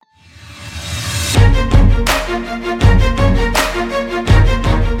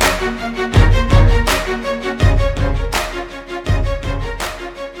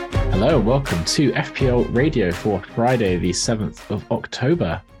Hello, welcome to FPL Radio for Friday, the 7th of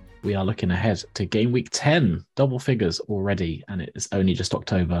October. We are looking ahead to game week 10, double figures already, and it is only just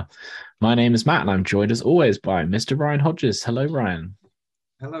October. My name is Matt, and I'm joined as always by Mr. Ryan Hodges. Hello, Ryan.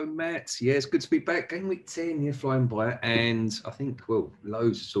 Hello, Matt. Yeah, it's good to be back. Game week 10, you're flying by, and I think, well,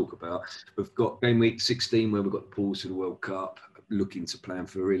 loads to talk about. We've got game week 16 where we've got the pause to the World Cup, looking to plan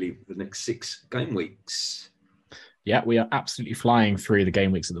for really the next 6 game weeks. Yeah, we are absolutely flying through the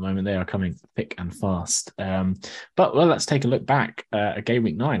game weeks at the moment. They are coming thick and fast. But let's take a look back at game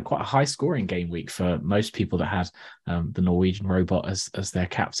week 9. Quite a high-scoring game week for most people that had the Norwegian robot as their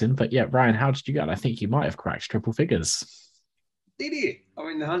captain. But yeah, Ryan, how did you get? I think you might have cracked triple figures. Did it? I'm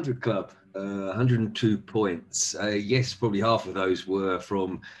in the 100 club, 102 points. Yes, probably half of those were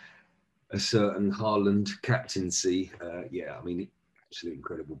from a certain Haaland captaincy. Yeah, I mean, absolutely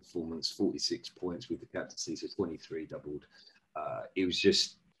incredible performance. 46 points with the captaincy, so 23 doubled. It was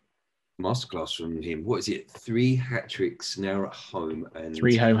just masterclass from him. What is it? 3 hat tricks now at home, and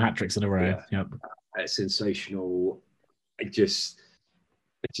 3 home hat tricks in a row. Yeah, yep. Sensational. I just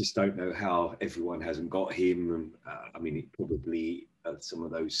don't know how everyone hasn't got him. And I mean, it probably some of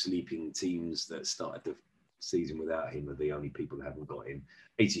those sleeping teams that started the season without him are the only people that haven't got him.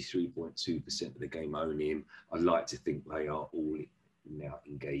 83.2% of the game own him. I'd like to think they are all now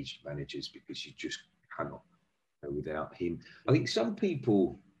engaged managers because you just cannot go without him. I think some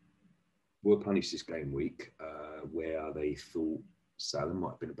people were punished this game week where they thought Salah might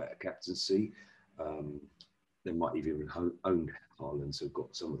have been a better captaincy. They might have even owned Haaland, so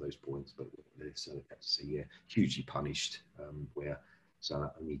got some of those points, but the Salah captaincy, yeah, hugely punished where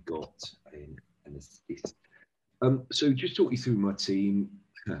Salah only got an assist. So just talk you through my team.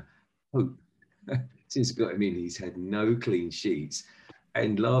 Hope. Since I got him in, he's had no clean sheets.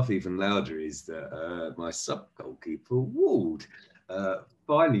 And laugh even louder is that my sub-goalkeeper, Ward,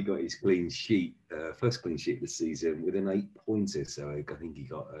 finally got his clean sheet, first clean sheet of the season with an 8-pointer. So I think he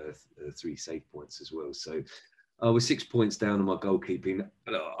got 3 save points as well. So I was 6 points down on my goalkeeping.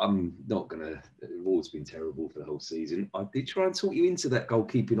 I'm not going to... Ward's been terrible for the whole season. I did try and talk you into that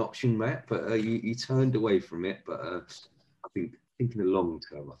goalkeeping option, Matt, but you turned away from it. But I think in the long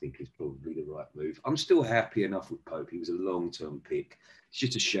term, I think is probably the right move. I'm still happy enough with Pope. He was a long-term pick. It's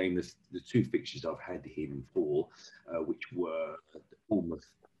just a shame that the 2 fixtures I've had him for, which were Bournemouth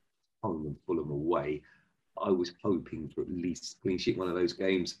home and Fulham away, I was hoping for at least clean sheet one of those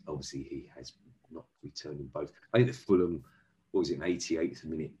games. Obviously, he has not returned in both. I think the Fulham, what was it, an 88th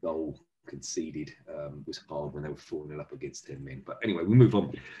minute goal conceded was hard when they were 4-0 up against 10 men. But anyway, we move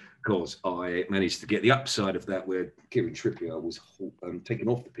on because I managed to get the upside of that where Kieran Trippier was taken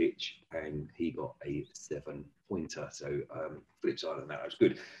off the pitch and he got a 7-pointer. So flip side of that was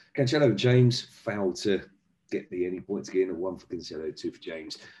good. Cancelo and James failed to get the any points again, and 1 for Cancelo, 2 for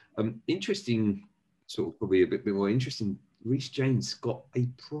James. Interesting, sort of probably a bit more interesting, Reece James got a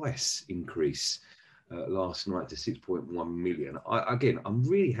price increase last night to 6.1 million. I'm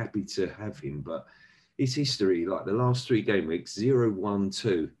really happy to have him, but his history, like the last 3 game weeks, 0, 1,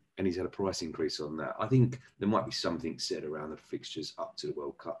 2, and he's had a price increase on that. I think there might be something said around the fixtures up to the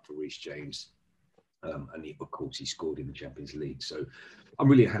World Cup for Reece James. And of course, he scored in the Champions League. So I'm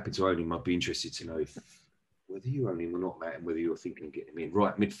really happy to own him. I'd be interested to know whether you own him or not, Matt, and whether you're thinking of getting him in.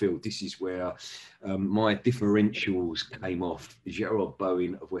 Right, midfield, this is where my differentials came off. Jarrod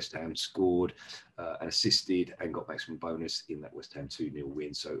Bowen of West Ham scored and assisted and got maximum bonus in that West Ham 2-0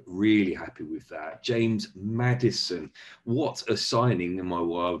 win. So really happy with that. James Maddison, what a signing in my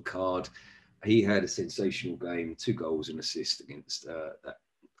wild card. He had a sensational game, 2 goals and assist against that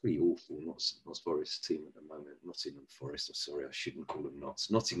pretty awful Notts Forest team at the moment. Nottingham Forest. Sorry, I shouldn't call them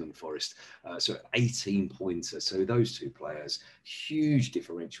Notts. Nottingham Forest. So 18-pointer. So those 2 players, huge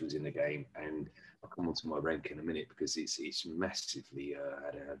differentials in the game. And I'll come on to my rank in a minute because it's massively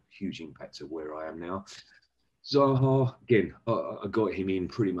had a huge impact of where I am now. Zaha, again, I got him in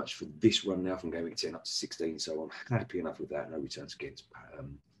pretty much for this run now from game week 10 up to 16. So I'm happy enough with that. No returns against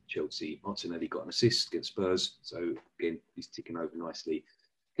Chelsea. Martinelli got an assist against Spurs. So again, he's ticking over nicely.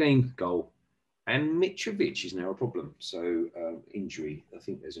 Kane, goal. And Mitrovic is now a problem. So injury, I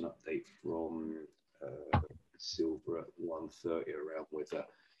think there's an update from Silver at 1:30 around whether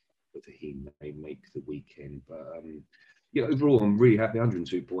he may make the weekend. But yeah, overall, I'm really happy.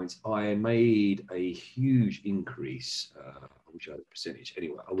 102 points. I made a huge increase. I wish I had a percentage.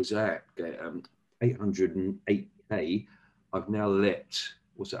 Anyway, I was at 808k. I've now let,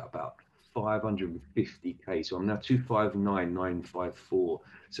 what's that, about 550k. So I'm now 259954.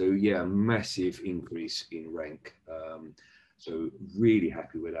 So yeah, massive increase in rank. So really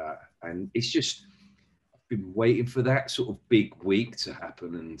happy with that. And it's just I've been waiting for that sort of big week to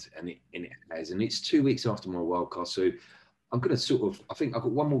happen, and it has. And it's 2 weeks after my wildcard. So I'm going to sort of, I think I've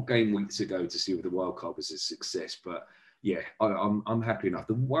got one more game week to go to see if the wildcard was a success. But yeah, I'm happy enough.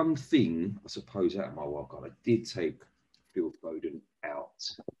 The one thing, I suppose, out of my wildcard, I did take Phil Foden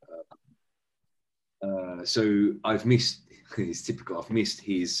out. So I've missed, it's typical, I've missed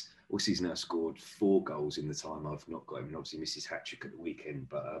his, obviously he's now scored 4 goals in the time I've not got him, and obviously missed his hat-trick at the weekend.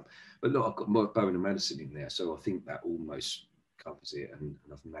 But look, I've got Bowen and Madison in there, so I think that almost covers it, and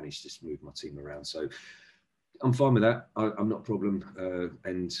I've managed to move my team around. So I'm fine with that. I'm not a problem.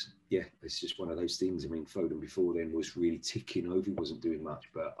 And yeah, it's just one of those things. I mean, Foden before then was really ticking over. He wasn't doing much.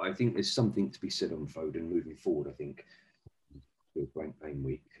 But I think there's something to be said on Foden moving forward. I think with blank game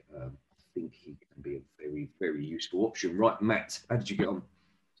week, I think he can be a very, very useful option. Right, Matt, how did you get on?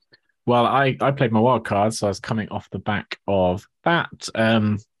 Well, I played my wild card, so I was coming off the back of that.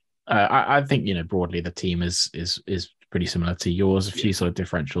 I think, you know, broadly the team is pretty similar to yours. A few sort of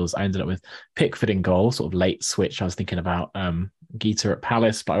differentials. I ended up with Pickford in goal, sort of late switch. I was thinking about Gita at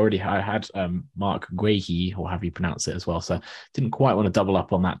Palace, but I had Mark Guehi, or however you pronounce it, as well. So didn't quite want to double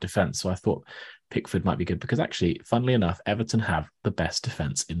up on that defense. So I thought Pickford might be good, because actually, funnily enough, Everton have the best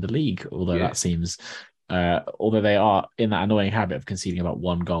defense in the league, although that seems although they are in that annoying habit of conceding about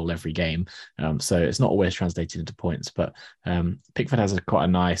 1 goal every game. So it's not always translated into points, but Pickford has quite a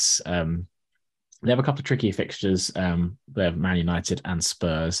nice, they have a couple of tricky fixtures. They have Man United and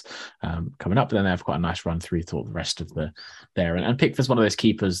Spurs coming up, but then they have quite a nice run through the rest of the there. And Pickford's one of those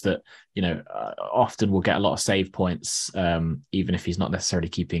keepers that, you know, often will get a lot of save points, even if he's not necessarily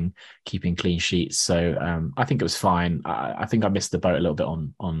keeping clean sheets. So I think it was fine. I think I missed the boat a little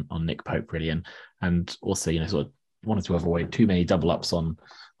bit on Nick Pope, really, and also, you know, sort of wanted to avoid too many double ups on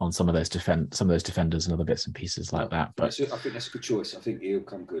some of those defenders and other bits and pieces like that. But I think that's a good choice. I think he'll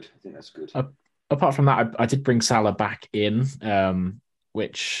come good. I think that's good. Apart from that, I did bring Salah back in,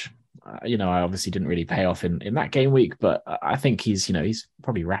 which you know, I obviously didn't really pay off in that game week, but I think he's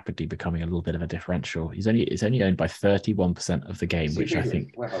probably rapidly becoming a little bit of a differential. He's only owned by 31% of the game, which I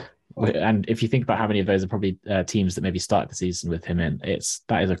think. Wow. And if you think about how many of those are probably teams that maybe started the season with him in,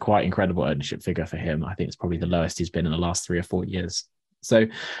 that is a quite incredible ownership figure for him. I think it's probably the lowest he's been in the last 3 or 4 years. So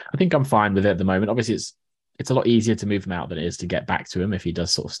I think I'm fine with it at the moment. Obviously, it's a lot easier to move him out than it is to get back to him if he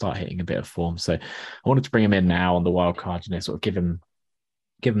does sort of start hitting a bit of form. So I wanted to bring him in now on the wild card, you know, sort of give him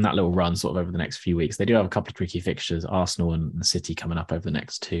that little run sort of over the next few weeks. They do have a couple of tricky fixtures, Arsenal and City coming up over the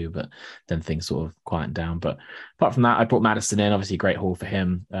next 2, but then things sort of quieten down. But apart from that, I brought Maddison in, obviously great haul for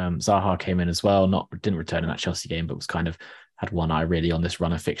him. Zaha came in as well, didn't return in that Chelsea game, but was kind of had one eye really on this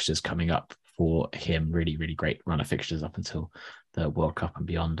run of fixtures coming up for him. Really, really great run of fixtures up until the World Cup and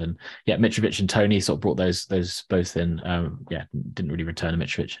beyond. And yeah, Mitrovic and Tony sort of brought those both in. Didn't really return.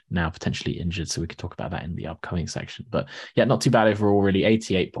 Mitrovic now potentially injured, so we could talk about that in the upcoming section. But yeah, not too bad overall, really.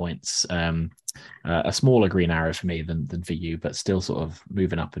 88 points. A smaller green arrow for me than for you, but still sort of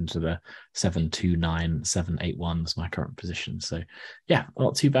moving up into the 729, 781 is my current position. So yeah,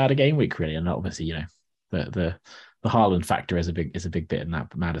 not too bad a game week really. And obviously, you know, the Haaland factor is a big bit in that,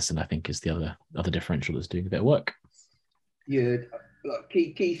 but Maddison I think is the other differential that's doing a bit of work. Yeah, like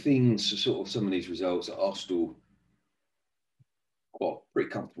key things, sort of some of these results at Arsenal,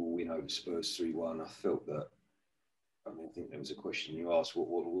 pretty comfortable win over Spurs 3-1. I felt that. I think there was a question you asked,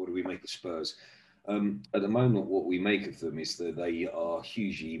 what do we make of Spurs? At the moment, what we make of them is that they are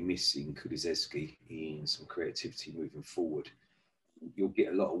hugely missing Kulusevski in some creativity moving forward. You'll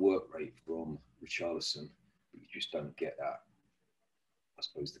get a lot of work rate from Richarlison, but you just don't get that, I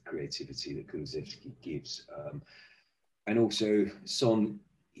suppose, the creativity that Kulusevski gives. And also, Son,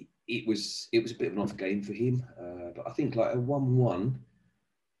 it was a bit of an off game for him. But I think like a 1-1,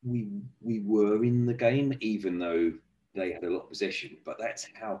 we were in the game, even though they had a lot of possession. But that's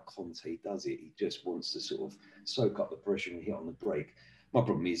how Conte does it. He just wants to sort of soak up the pressure and hit on the break. My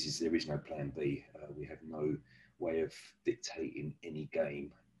problem is there is no plan B. We have no way of dictating any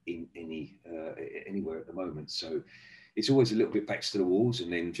game in anywhere at the moment. So it's always a little bit backs to the walls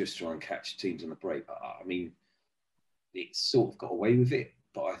and then just try and catch teams on the break. I mean, it's sort of got away with it,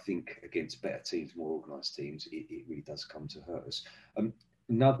 but I think against better teams, more organised teams, it really does come to hurt us.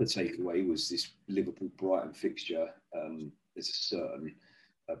 Another takeaway was this Liverpool-Brighton fixture. There's a certain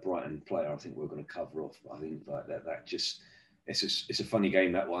Brighton player I think we're going to cover off. I think like that just it's a funny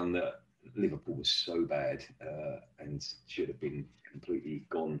game, that one, that Liverpool was so bad and should have been completely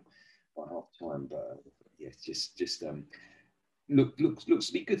gone by half time. But yeah, just looks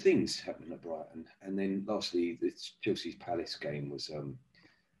to be good things happening at Brighton. And then lastly, the Chelsea's Palace game was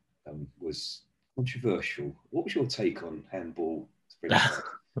controversial. What was your take on handball?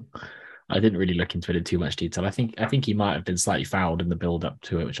 I didn't really look into it in too much detail. I think he might have been slightly fouled in the build up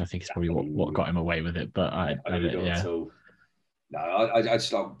to it, which I think is probably what got him away with it. But I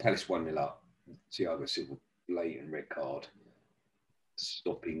just like Palace 1-0 up. Thiago Silva blatant red card,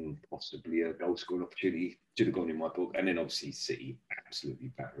 stopping possibly a goal scoring opportunity. Should have gone in my book. And then obviously City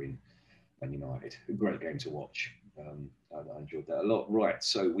absolutely battering Man United. A great game to watch. I enjoyed that a lot. Right,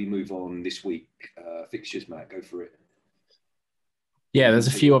 so we move on this week. Fixtures, Matt, go for it. Yeah, there's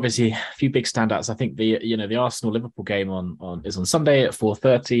a few big standouts. I think the Arsenal Liverpool game is on Sunday at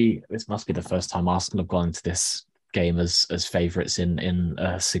 4:30. This must be the first time Arsenal have gone into this game as favourites in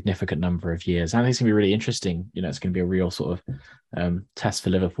a significant number of years. And I think it's going to be really interesting. It's going to be a real sort of test for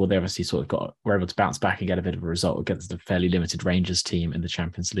Liverpool. They obviously were able to bounce back and get a bit of a result against a fairly limited Rangers team in the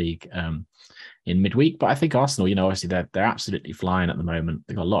Champions League in midweek. But I think Arsenal, obviously they're absolutely flying at the moment.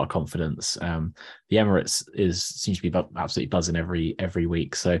 They've got a lot of confidence. The Emirates seems to be absolutely buzzing every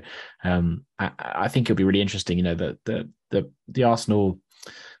week. So I think it'll be really interesting. The Arsenal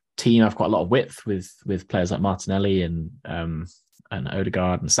team have quite a lot of width with players like Martinelli and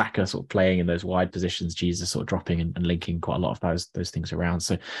Odegaard and Saka sort of playing in those wide positions, Jesus sort of dropping and linking quite a lot of those things around.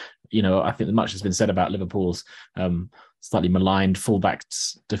 So, I think much has been said about Liverpool's slightly maligned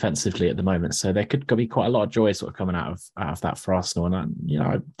fullbacks defensively at the moment. So there could be quite a lot of joy sort of coming out of that for Arsenal. And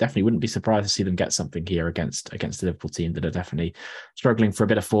I definitely wouldn't be surprised to see them get something here against the Liverpool team that are definitely struggling for a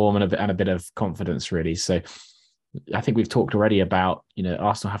bit of form and a bit of confidence, really. So I think we've talked already about,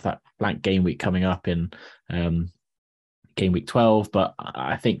 Arsenal have that blank game week coming up in game week 12, but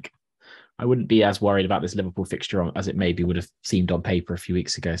I think I wouldn't be as worried about this Liverpool fixture as it maybe would have seemed on paper a few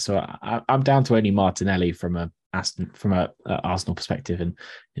weeks ago. So I'm down to only Martinelli from a Arsenal perspective in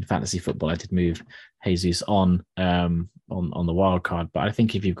fantasy football. I did move Jesus on the wild card, but I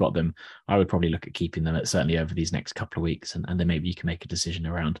think if you've got them, I would probably look at keeping them certainly over these next couple of weeks, and then maybe you can make a decision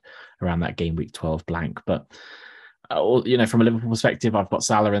around that game week 12 blank. But from a Liverpool perspective, I've got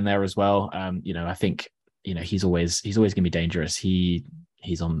Salah in there as well. I think he's always going to be dangerous.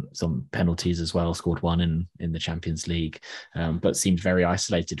 He's on some penalties as well, scored one in the Champions League, but seemed very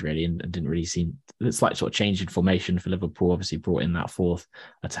isolated really, and didn't really seem. It's like sort of change in formation for Liverpool. Obviously brought in that fourth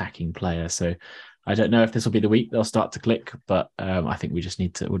attacking player. So I don't know if this will be the week they'll start to click, but I think we'll just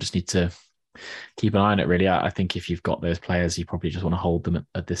need to keep an eye on it really. I think if you've got those players, you probably just want to hold them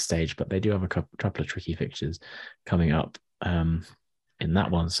at this stage, but they do have a couple of tricky fixtures coming up in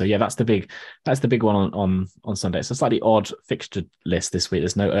that one. So yeah, that's the big one on Sunday. It's a slightly odd fixture list this week.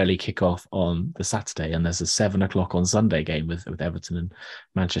 There's no early kickoff on the Saturday, and there's a 7:00 on Sunday game with Everton and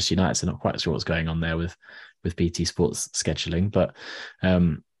Manchester United. So not quite sure what's going on there with BT Sports scheduling, but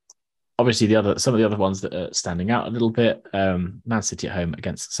obviously some of the other ones that are standing out a little bit. Man City at home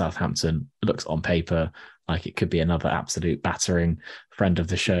against Southampton looks on paper like it could be another absolute battering. Friend of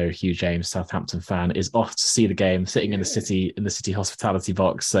the show, Hugh James, Southampton fan, is off to see the game, sitting in the city hospitality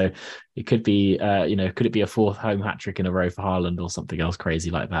box. So it could be, could it be a fourth home hat trick in a row for Haaland or something else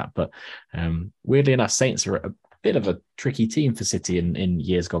crazy like that? But weirdly enough, Saints are a bit of a tricky team for City in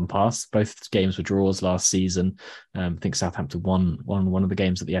years gone past. Both games were draws last season. I think Southampton won one of the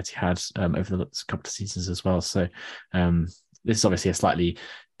games at the Etihad over the couple of seasons as well. So this is obviously a slightly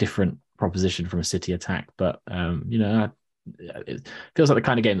different proposition from a City attack, but it feels like the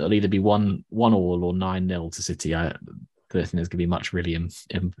kind of game that'll either be 1-1 or 9-0 to City. I don't think there's going to be much really in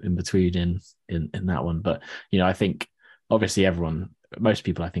between in that one. But I think obviously most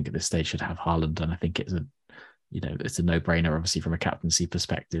people I think at this stage should have Haaland, and I think it's a no-brainer obviously from a captaincy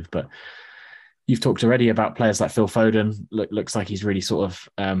perspective. But you've talked already about players like Phil Foden. Looks like he's really sort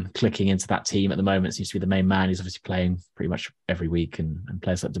of clicking into that team at the moment. Seems to be the main man. He's obviously playing pretty much every week, and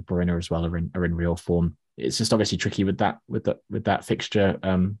players like De Bruyne as well are in real form. It's just obviously tricky with that fixture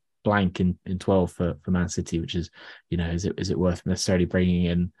blank in 12 for Man City, which is is it worth necessarily bringing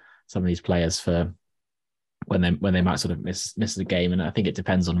in some of these players for when they might sort of miss the game? And I think it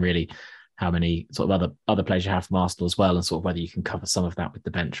depends on really how many sort of other players you have from Arsenal as well, and sort of whether you can cover some of that with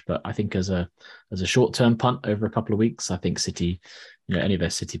the bench. But I think as a short-term punt over a couple of weeks, I think City, any of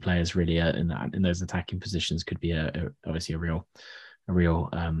those City players really in those attacking positions could be obviously a real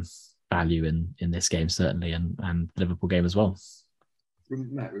value in this game certainly, and Liverpool game as well.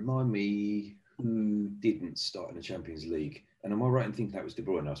 Matt, remind me who didn't start in the Champions League, and am I right in thinking that was De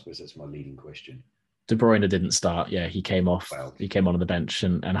Bruyne? I suppose that's my leading question. De Bruyne didn't start. Yeah, he came off. Wow. He came on the bench,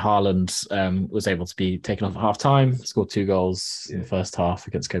 and Haaland was able to be taken off at half time. Scored 2 goals in the first half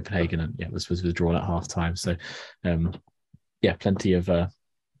against Copenhagen, and was withdrawn at half time. So Yeah, plenty of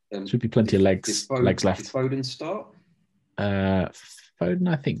should be plenty of legs Did left. Foden start? Uh, Foden,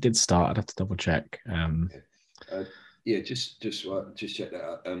 I think, did start. I'd have to double check. Yeah, yeah, just check that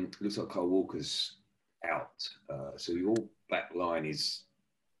out. Looks like Kyle Walker's out, so your back line is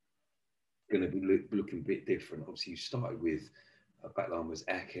going to be looking a bit different. Obviously, you started with back line was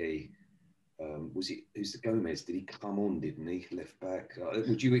Ake. Was it? Who's the Gomez? Did he come on? Didn't he? Left back.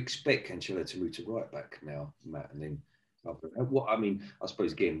 Would you expect Cancelo to move to right back now, Matt? And then, what I mean, I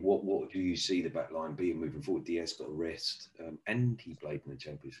suppose again, what do you see the back line being moving forward? Diaz got a rest, and he played in the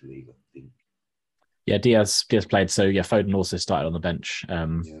Champions League, I think. Yeah, Diaz played. So yeah, Foden also started on the bench. Yeah,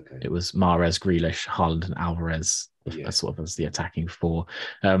 okay. It was Mahrez, Grealish, Haaland, and Alvarez as sort of as the attacking four.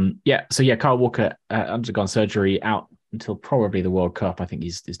 So Kyle Walker undergone surgery, out until probably the World Cup. I think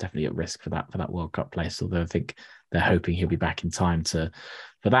he's definitely at risk for that World Cup place. Although I think they're hoping he'll be back in time for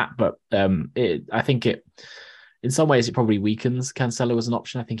that. But I think in some ways it probably weakens Cancelo as an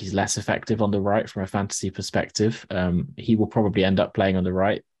option. I think he's less effective on the right from a fantasy perspective. He will probably end up playing on the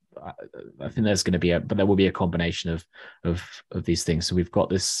right. I think there's going to be but there will be a combination of these things. So we've got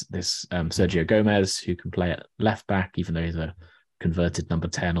this Sergio Gomez who can play at left back, even though he's a converted number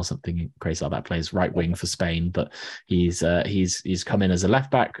 10 or something crazy like that, plays right wing for Spain, but he's come in as a left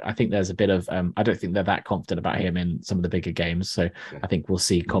back. I think there's a bit of I don't think they're that confident about him in some of the bigger games, so I think we'll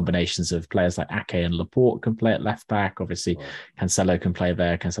see combinations of players like Ake and Laporte can play at left back. Obviously Cancelo can play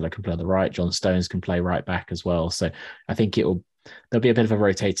there, Cancelo can play on the right, John Stones can play right back as well. So I think there'll be a bit of a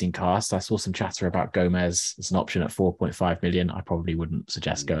rotating cast. I saw some chatter about Gomez as an option at 4.5 million. I probably wouldn't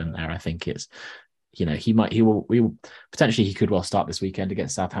suggest going there. I think it's, he will potentially, he could well start this weekend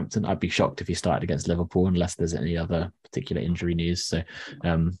against Southampton. I'd be shocked if he started against Liverpool unless there's any other particular injury news. So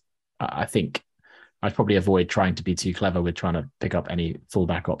I think I'd probably avoid trying to be too clever with trying to pick up any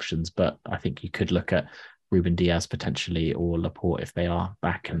fullback options, but I think you could look at Ruben Diaz potentially or Laporte if they are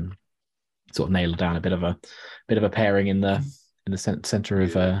back and sort of nail down a bit of a pairing in the center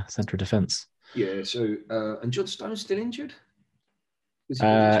of defence. Yeah. So and John Stone's still injured. He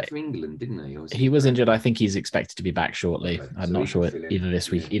got for England, didn't he? He was injured. I think he's expected to be back shortly. Okay. I'm not sure either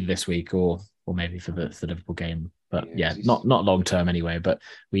this week or maybe for the Liverpool game. But not long term anyway. But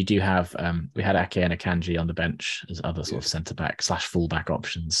we do have we had Ake and Akanji on the bench as other sort of centre back / full back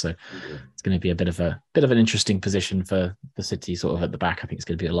options. So it's going to be a bit of an interesting position for the City sort of at the back. I think it's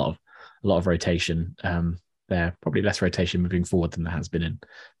going to be a lot of rotation. There probably less rotation moving forward than there has been in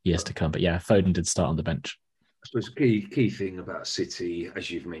years to come. But yeah, Foden did start on the bench. I suppose key thing about City,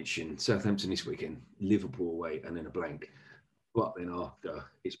 as you've mentioned, Southampton this weekend, Liverpool away, and then a blank. But then after,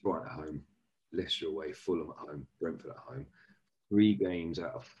 it's Brighton at home, Leicester away, Fulham at home, Brentford at home. 3 games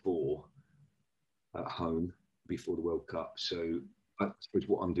out of 4 at home before the World Cup. So I suppose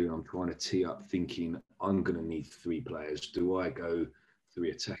what I'm doing, I'm trying to tee up thinking I'm going to need 3 players. Do I go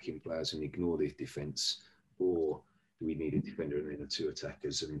 3 attacking players and ignore the defence? Or do we need a defender and then 2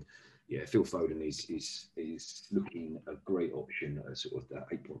 attackers? And yeah, Phil Foden is looking a great option at sort of that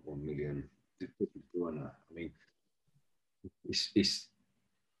 8.1 million runner. I mean,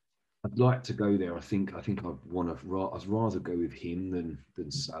 I'd like to go there. I think I'd rather go with him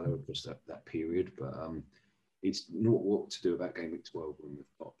than Salah across that period. But it's not what to do about game week 12 when we've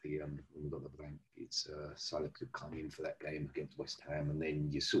got the blank. It's Salah could come in for that game against West Ham, and then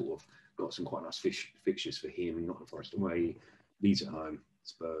you sort of got some quite nice fixtures for him. Nottingham Forest away, Leeds at home,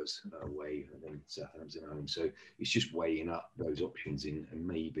 Spurs away, and then Southampton at home. So it's just weighing up those options in, and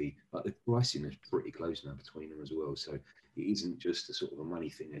maybe like the pricing is pretty close now between them as well. So it isn't just a sort of a money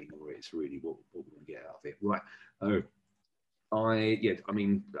thing anymore. It's really what we're going to get out of it. Right. I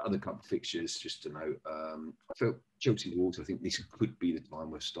mean, the other couple of fixtures, just to note, I felt Chelsea Wolves, I think this could be the time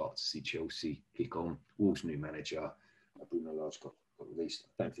we'll start to see Chelsea kick on. Wolves' new manager, Bruno Lage got released.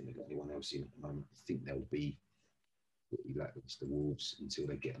 I don't think they've got anyone else in at the moment. I think they'll be the Wolves until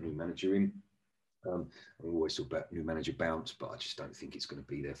they get a new manager in. We always talk about new manager bounce, but I just don't think it's going to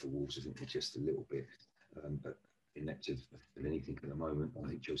be there for Wolves. I think they're just a little bit inept than anything at the moment. I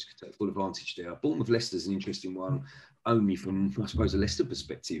think Chelsea could take full advantage there. Bournemouth Leicester's an interesting one, only from, I suppose, a Leicester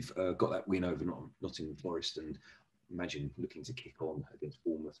perspective. Got that win over Nottingham Forest, and imagine looking to kick on against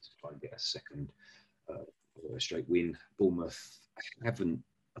Bournemouth to try and get a second straight win. Bournemouth haven't.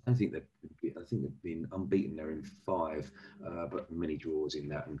 I think they've been unbeaten there in 5, but many draws in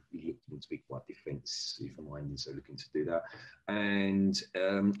that, and looking to be quite defensive minded, so looking to do that. And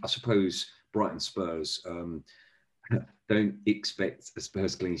I suppose Brighton Spurs. Don't expect a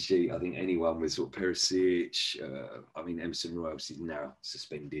Spurs clean sheet. I think anyone with sort of Perisic, Emerson Royce is now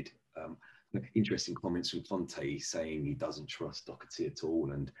suspended. Interesting comments from Conte saying he doesn't trust Doherty at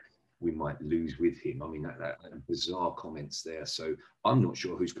all, and we might lose with him. I mean, that bizarre comments there. So I'm not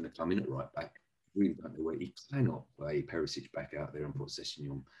sure who's going to come in at right back. Really don't know where he cannot play Perisic back out there and put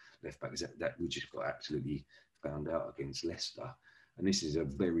Sessegnon left back. That we just got absolutely found out against Leicester. And this is a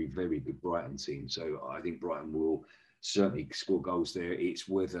very, very good Brighton team. So I think Brighton will certainly score goals there. It's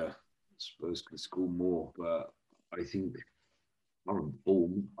whether Spurs can score more. But I think on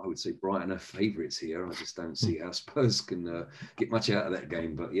form, I would say Brighton are favourites here. I just don't see how Spurs can get much out of that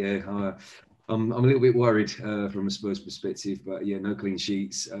game. But yeah, I'm a little bit worried from a Spurs perspective. But yeah, no clean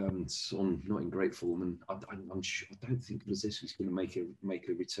sheets. Son not in great form, and I'm sure, I don't think Lozescu's going to make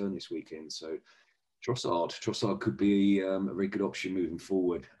a return this weekend. So Trossard could be a very good option moving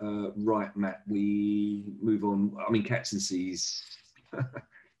forward. Right, Matt, we move on. I mean, Cats and Seas.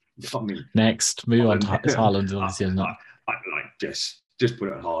 Next, move on to Haaland, obviously, isn't it? I like just put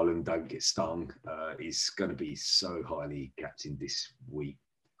it on Haaland, don't get stung. He's going to be so highly captained this week.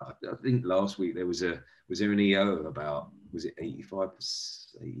 I think last week was there an EO about, was it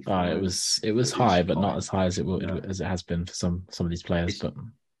 85%? It was high, but not as high as it has been for some of these players. But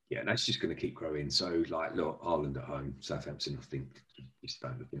yeah, that's just going to keep growing. So like, look, Haaland at home, Southampton. I think just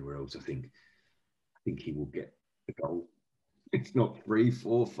don't look anywhere else. I think he will get the goal. It's not 3,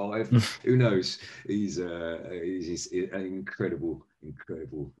 4, 5. Who knows? He's an incredible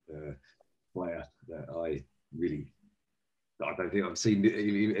player that I don't think I've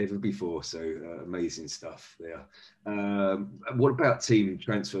seen ever before. So amazing stuff there. What about team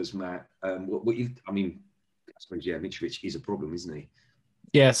transfers, Matt? I suppose Mitrovic is a problem, isn't he?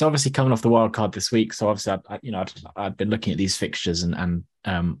 Yeah, so obviously coming off the wild card this week, so obviously I've been looking at these fixtures and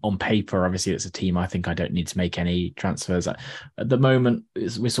on paper, obviously it's a team I think I don't need to make any transfers at the moment.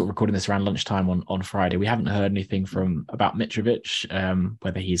 We're sort of recording this around lunchtime on Friday. We haven't heard anything about Mitrovic,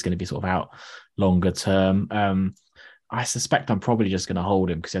 whether he's going to be sort of out longer term. I suspect I'm probably just going to hold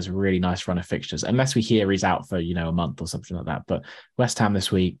him because he has a really nice run of fixtures, unless we hear he's out for, a month or something like that. But West Ham this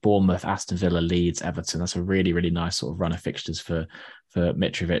week, Bournemouth, Aston Villa, Leeds, Everton. That's a really, really nice sort of run of fixtures for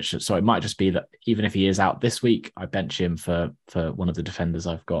Mitrovic. So it might just be that even if he is out this week, I bench him for one of the defenders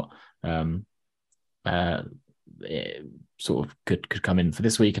I've got. It sort of could come in for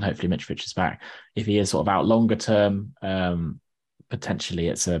this week, and hopefully Mitrovic is back. If he is sort of out longer term, potentially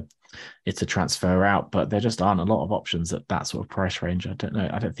it's a transfer out, but there just aren't a lot of options at that sort of price range. I don't know.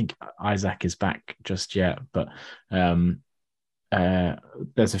 I don't think Isaac is back just yet, but there's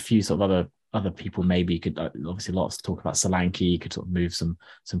a few sort of other people maybe could, obviously lots to talk about. Solanke, you could sort of move some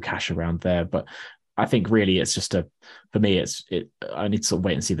cash around there, but I think really it's just for me, I need to sort of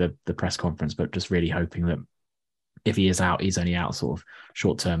wait and see the press conference, but just really hoping that if he is out, he's only out sort of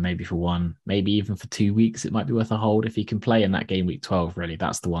short term, maybe for 1, maybe even for 2 weeks. It might be worth a hold if he can play in that game week 12. Really,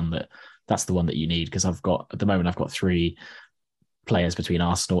 that's the one that you need, because at the moment I've got 3 players between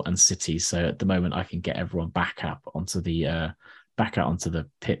Arsenal and City. So at the moment I can get everyone back out onto the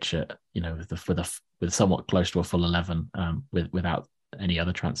pitch at, with somewhat close to a full 11 without any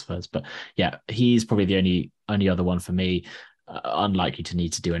other transfers. But yeah, he's probably the only other one for me. Unlikely to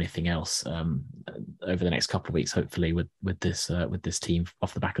need to do anything else over the next couple of weeks, hopefully with this team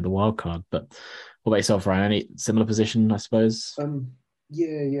off the back of the wild card. But what about yourself, Ryan? Any similar position, I suppose?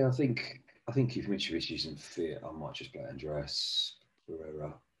 Yeah. I think if Mitrovic isn't fit, I might just play Andreas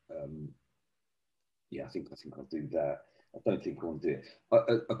Pereira. I think I'll do that. I don't think I want to do it.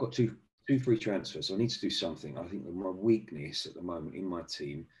 I've got two free transfers, so I need to do something. I think that my weakness at the moment in my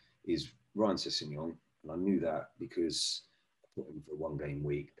team is Ryan Sessegnon, and I knew that because put him for a 1-game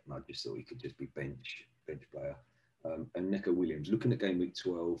week, and I just thought he could just be bench player. And Neco Williams, looking at game week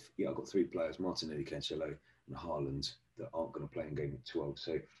 12, I've got 3 players, Martinelli, Cancelo, and Haaland, that aren't going to play in game week 12.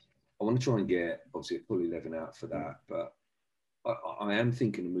 So I want to try and get, obviously, a full 11 out for that. But I am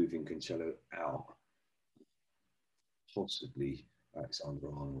thinking of moving Cancelo out, possibly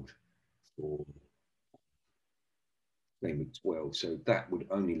Alexander-Arnold for game week 12. So that would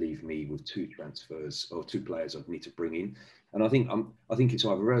only leave me with 2 transfers or 2 players I'd need to bring in. And I think it's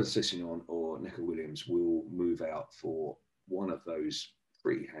either Raul Sessegnon or Neco Williams will move out for one of those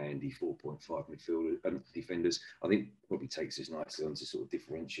pretty handy 4.5 midfield defenders. I think probably takes us nicely onto sort of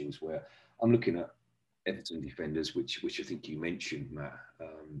differentials, where I'm looking at Everton defenders, which I think you mentioned, Matt,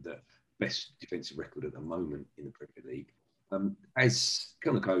 the best defensive record at the moment in the Premier League. As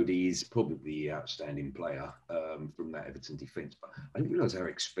Conor Cody is probably the outstanding player from that Everton defence, but I didn't realise how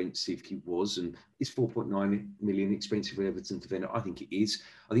expensive he was. And is 4.9 million expensive for Everton defender? I think it is.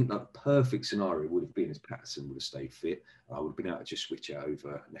 I think the perfect scenario would have been as Patterson would have stayed fit. I would have been able to just switch it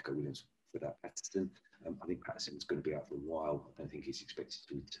over Neco Williams for that Patterson. I think Patterson's going to be out for a while. I don't think he's expected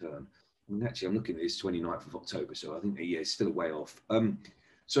to return. I mean, actually, I'm looking at this 29th of October, so I think it's still a way off.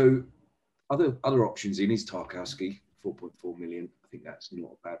 So other options in is Tarkowski, 4.4 million. I think that's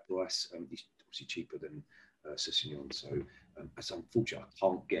not a bad price. He's obviously cheaper than Sessegnon. So as unfortunately I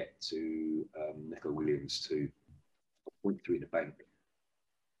can't get to Neco Williams to 0.3 in the bank.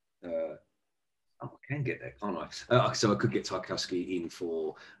 I can get there, can't I? So I could get Tarkowski in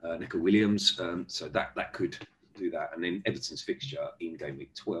for Neco Williams. So that could do that. And then Everton's fixture in game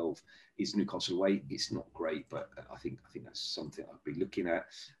week 12 is Newcastle away. It's not great, but I think that's something I'd be looking at.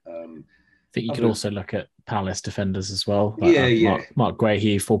 I think you could also look at Palace defenders as well. Like, Mark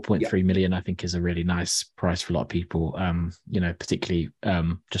Guehi, 4.3 million, I think is a really nice price for a lot of people. Particularly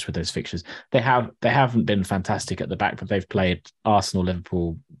just with those fixtures. They haven't been fantastic at the back, but they've played Arsenal,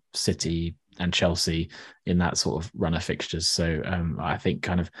 Liverpool, City, and Chelsea in that sort of run of fixtures. So I think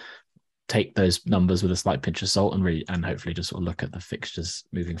kind of take those numbers with a slight pinch of salt and hopefully just sort of look at the fixtures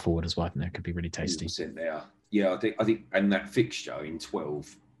moving forward as well. I think that could be really tasty. There. Yeah, I think, and that fixture in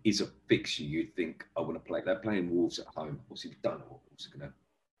 12 is a fixture you'd think I want to play. They're playing Wolves at home. Obviously, we don't know what Wolves are going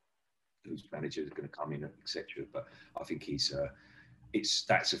to, whose manager is going to come in, etc. But I think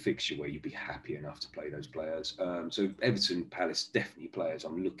that's a fixture where you'd be happy enough to play those players. So Everton, Palace, definitely players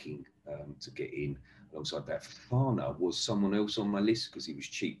I'm looking to get in. Alongside that, Fana was someone else on my list because he was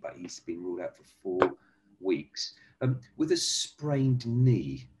cheap, but he's been ruled out for 4 weeks with a sprained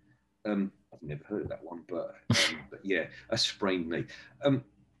knee. I've never heard of that one, but yeah, a sprained knee.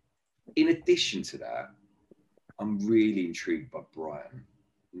 In addition to that, I'm really intrigued by Brighton.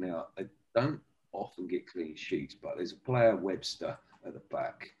 Now, I don't often get clean sheets, but there's a player, Webster, at the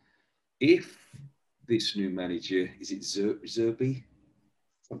back. If this new manager, is it Zerbi?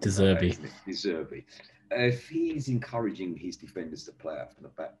 De Zerbi. De Zerbi. If he's encouraging his defenders to play out from the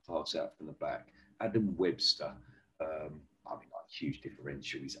back, pass out from the back, Adam Webster, huge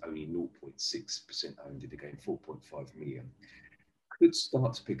differential. He's only 0.6% owned in the game, 4.5 million. Could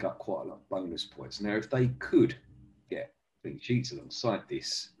start to pick up quite a lot of bonus points. Now, if they could get clean sheets alongside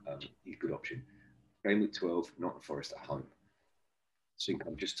this, he's a good option. Game week 12, Nottingham Forest at home. So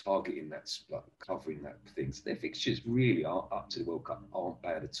I'm just targeting that, like covering that things. Their fixtures really are up to the World Cup, aren't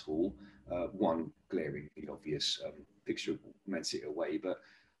bad at all. One glaringly obvious fixture of Man City away, but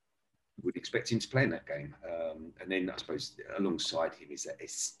would expect him to play in that game. And then I suppose alongside him is that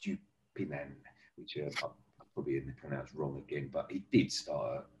Estupinan, which I probably pronounced wrong again, but he did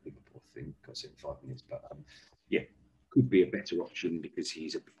start at Liverpool, I think, got 75 minutes. But yeah, could be a better option because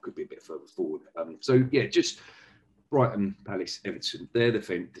could be a bit further forward. So yeah, just Brighton, Palace, Everton, they're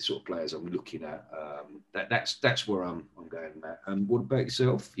the sort of players I'm looking at. That's where I'm going, Matt. And what about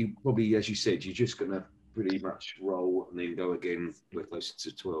yourself? You probably, as you said, you're just going to pretty much roll and then go again. We're closer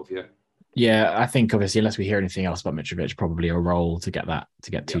to 12, yeah? Yeah, I think obviously, unless we hear anything else about Mitrovic, probably a roll to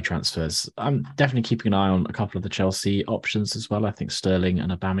get 2 transfers. I'm definitely keeping an eye on a couple of the Chelsea options as well. I think Sterling and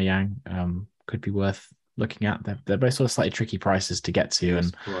Aubameyang could be worth looking at. They're both sort of slightly tricky prices to get to,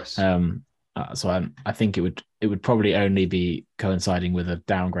 and so I think it would probably only be coinciding with a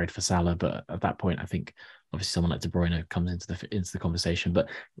downgrade for Salah. But at that point, I think obviously someone like De Bruyne comes into the conversation. But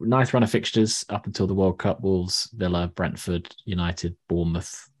nice run of fixtures up until the World Cup: Wolves, Villa, Brentford, United,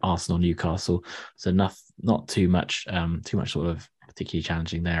 Bournemouth, Arsenal, Newcastle. So not too much sort of particularly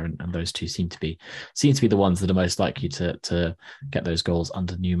challenging there, and those two seem to be the ones that are most likely to get those goals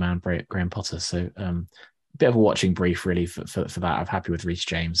under new man Graham Potter. So bit of a watching brief really for that. I'm happy with Reece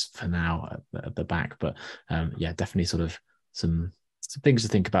James for now at the back, but yeah, definitely sort of some things to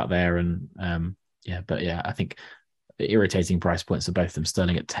think about there. And I think irritating price points are both of them,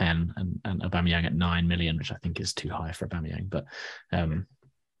 Sterling at 10 and Aubameyang at 9 million, which I think is too high for Aubameyang. But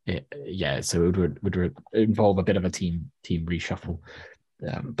so it would involve a bit of a team reshuffle.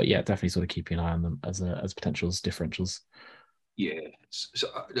 But yeah, definitely sort of keeping an eye on them as potentials, differentials. Yeah, so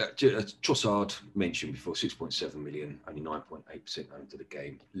Trossard mentioned before, 6.7 million, only 9.8% owned to the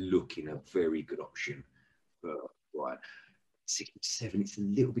game. Looking a very good option for Brian. 6.7, it's a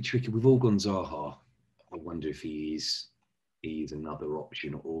little bit tricky. We've all gone Zaha. I wonder if he is another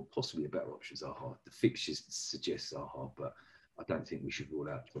option or possibly a better option, Zaha. The fixtures suggest Zaha, but I don't think we should rule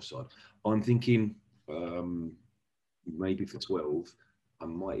out Trossard. I'm thinking maybe for 12, I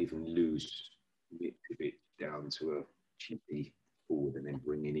might even lose Mitrovic down to a cheapy forward and then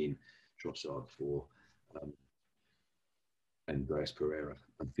bringing in Trossard for Andreas Pereira.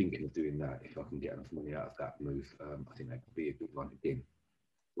 I'm thinking of doing that if I can get enough money out of that move. I think that could be a good one again.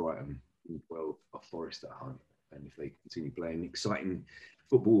 Brighton in 12, Forest at home. And if they continue playing exciting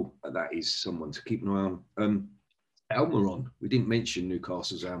football, that is someone to keep an eye on. Almiron, we didn't mention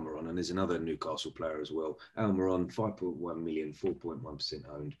Newcastle's Almiron, and there's another Newcastle player as well. Almiron, 5.1 million, 4.1%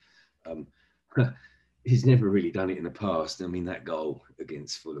 owned. he's never really done it in the past. I mean, that goal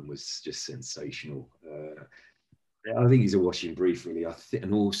against Fulham was just sensational. I think he's a washing brief, really.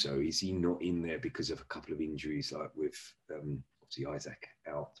 And also, is he not in there because of a couple of injuries, like with obviously Isaac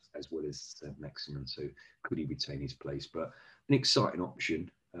out as well as Maximin? So could he retain his place? But an exciting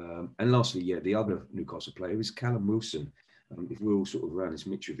option. And lastly, the other Newcastle player is Callum Wilson. If we're all sort of around this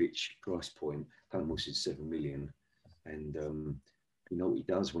Mitrovic price point, Callum Wilson's 7 million, and you know what he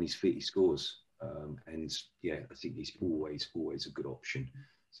does when he's fit, he scores. And I think he's always a good option.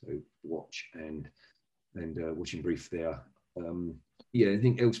 So watch and watching brief there.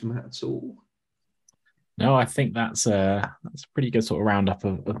 Anything else, Matt, at all? No, I think that's a pretty good sort of roundup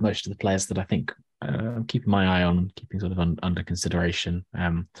of most of the players that I think I'm keeping my eye on, keeping sort of under consideration. I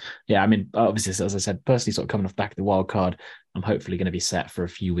mean, obviously, as I said, personally, sort of coming off the back of the wild card, I'm hopefully going to be set for a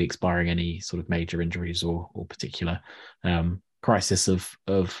few weeks, barring any sort of major injuries or particular crisis of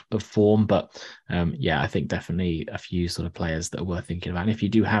form. But I think definitely a few sort of players that are worth thinking about. And if you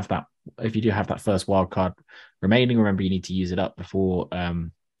do have that first wild card remaining, remember you need to use it up before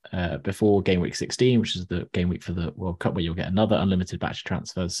game week 16, which is the game week for the World Cup, where you'll get another unlimited batch of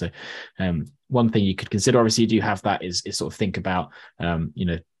transfers. So one thing you could consider, obviously you do have that, is sort of think about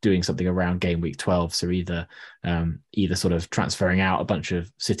doing something around game week 12. So either sort of transferring out a bunch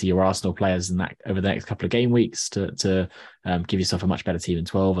of City or Arsenal players in that over the next couple of game weeks to give yourself a much better team in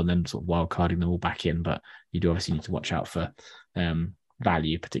 12, and then sort of wild carding them all back in. But you do obviously need to watch out for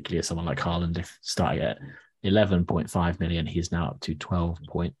value, particularly as someone like Haaland. If starting at 11.5 million, he's now up to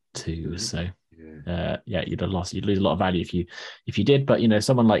 12.2. So you'd lose a lot of value if you did. But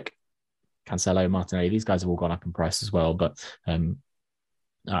someone like Cancelo, Martinelli, these guys have all gone up in price as well. But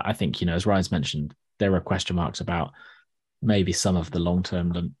I think as Ryan's mentioned, there are question marks about maybe some of the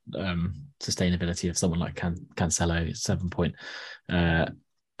long-term sustainability of someone like Cancelo.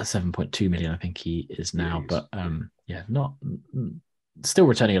 7.2 million, I think he is now. But not still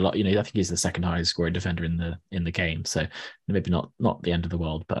returning a lot. I think he's the second highest scoring defender in the game. So maybe not the end of the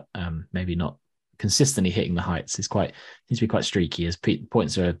world, but maybe not consistently hitting the heights. Seems to be quite streaky. His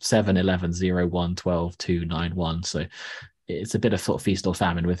points are 7, 11, 0, 1, 12, 2, 9, 1. So it's a bit of sort of feast or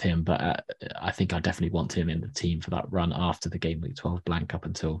famine with him, but I think I definitely want him in the team for that run after the game week 12 blank up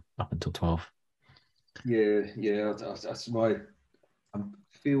until 12. That's my. I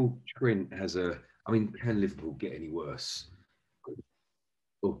feel Trent has can Liverpool get any worse?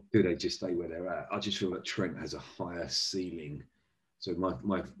 Or do they just stay where they're at? I just feel that Trent has a higher ceiling. So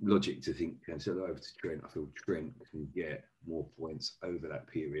my logic to think Cancelo over to Trent, I feel Trent can get more points over that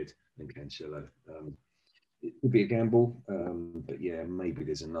period than Cancelo. It could be a gamble, but maybe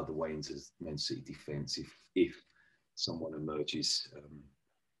there's another way into Man City defence if someone emerges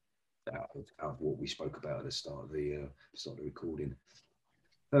out of what we spoke about at the start of the recording.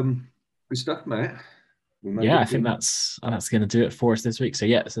 Good stuff, Matt. I think that's going to do it for us this week. So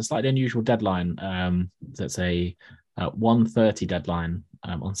it's a slightly unusual deadline. So it's a 1:30 deadline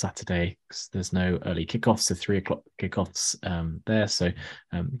on Saturday, because there's no early kickoffs, so 3 o'clock kickoffs there. So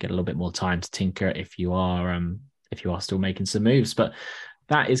get a little bit more time to tinker if you are still making some moves. But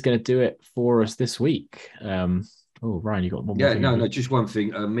that is going to do it for us this week. Ryan, you got one more thing? No, just one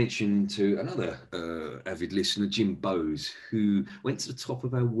thing. Mention to another avid listener, Jim Bowes, who went to the top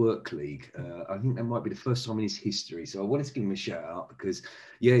of our work league. I think that might be the first time in his history. So I wanted to give him a shout out because,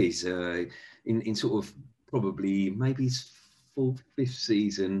 he's in sort of probably maybe his 4th, 5th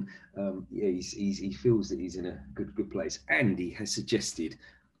season. He feels that he's in a good place, and he has suggested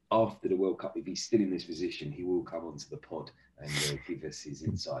after the World Cup, if he's still in this position, he will come onto the pod and give us his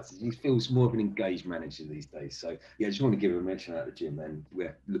insights. He feels more of an engaged manager these days. So I just want to give him a mention out of the gym, and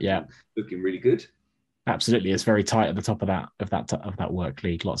we're looking really good. Absolutely, it's very tight at the top of that work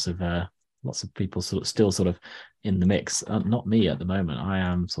league. Lots of people still in the mix. Not me at the moment. I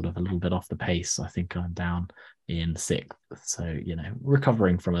am sort of a little bit off the pace. I think I'm down in 6th. So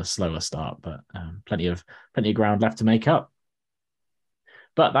recovering from a slower start, but plenty of ground left to make up.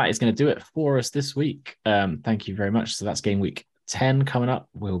 But that is going to do it for us this week. Thank you very much. So that's game week 10 coming up.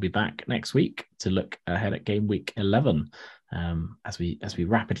 We'll be back next week to look ahead at game week 11 as we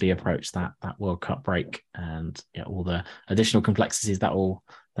rapidly approach that World Cup break and all the additional complexities that will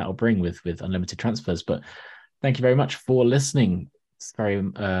bring with unlimited transfers. But thank you very much for listening. It's very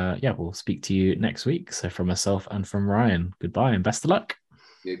we'll speak to you next week. So from myself and from Ryan, goodbye and best of luck.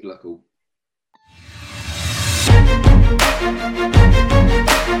 Yeah, good luck all.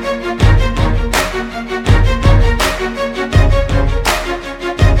 Thank you.